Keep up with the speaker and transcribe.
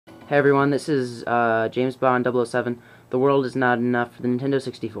Hey everyone, this is James Bond 007. The world is not enough for the Nintendo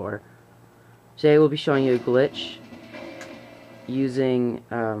 64. Today we'll be showing you a glitch using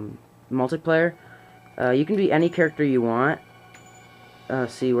multiplayer. You can be any character you want.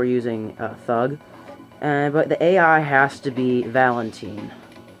 See, we're using Thug. But the AI has to be Valentine.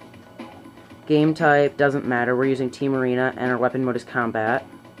 Game type doesn't matter. We're using Team Arena and our weapon mode is Combat.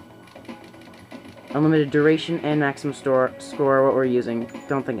 Unlimited duration and maximum score, what we're using.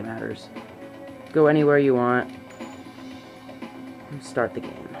 Don't think it matters. Go anywhere you want. Start the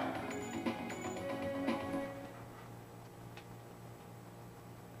game.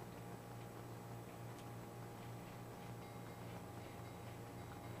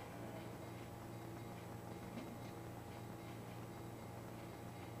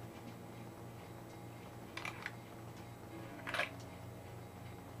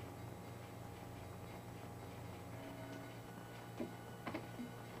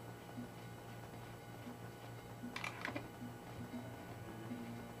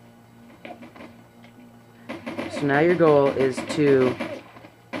 So now your goal is to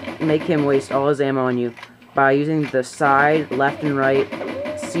make him waste all his ammo on you by using the side, left, and right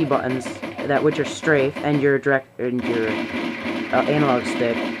C buttons, which are strafe, and your analog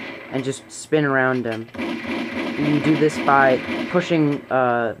stick, and just spin around him. You do this by pushing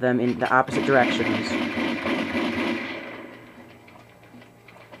them in the opposite directions.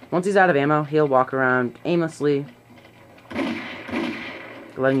 Once he's out of ammo, he'll walk around aimlessly,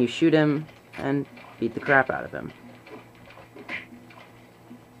 letting you shoot him and beat the crap out of him.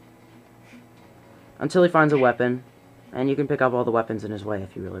 Until he finds a weapon, and you can pick up all the weapons in his way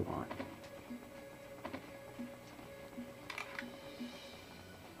if you really want.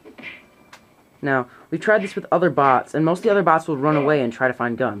 Now, we've tried this with other bots, and most of the other bots will run away and try to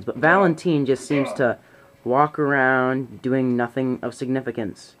find guns, but Valentin just seems to walk around doing nothing of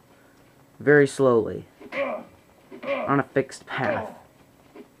significance, very slowly, on a fixed path.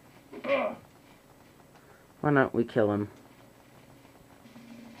 Why not we kill him?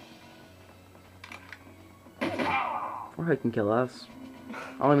 Or he can kill us.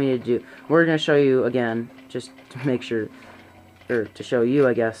 All we need to do... We're going to show you again, just to make sure... Or to show you,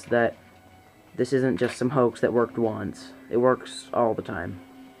 I guess, that this isn't just some hoax that worked once. It works all the time.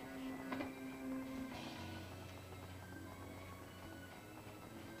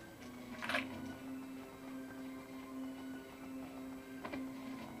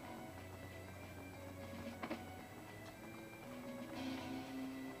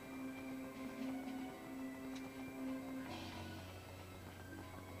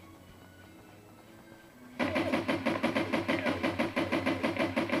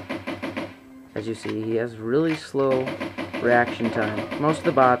 As you see, he has really slow reaction time. Most of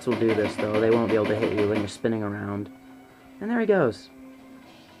the bots will do this, though. They won't be able to hit you when you're spinning around. And there he goes.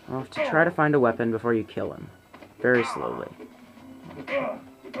 I'll have to try to find a weapon before you kill him. Very slowly.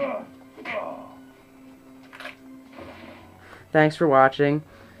 Thanks for watching.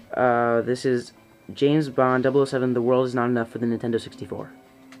 This is James Bond 007, The World is Not Enough for the Nintendo 64.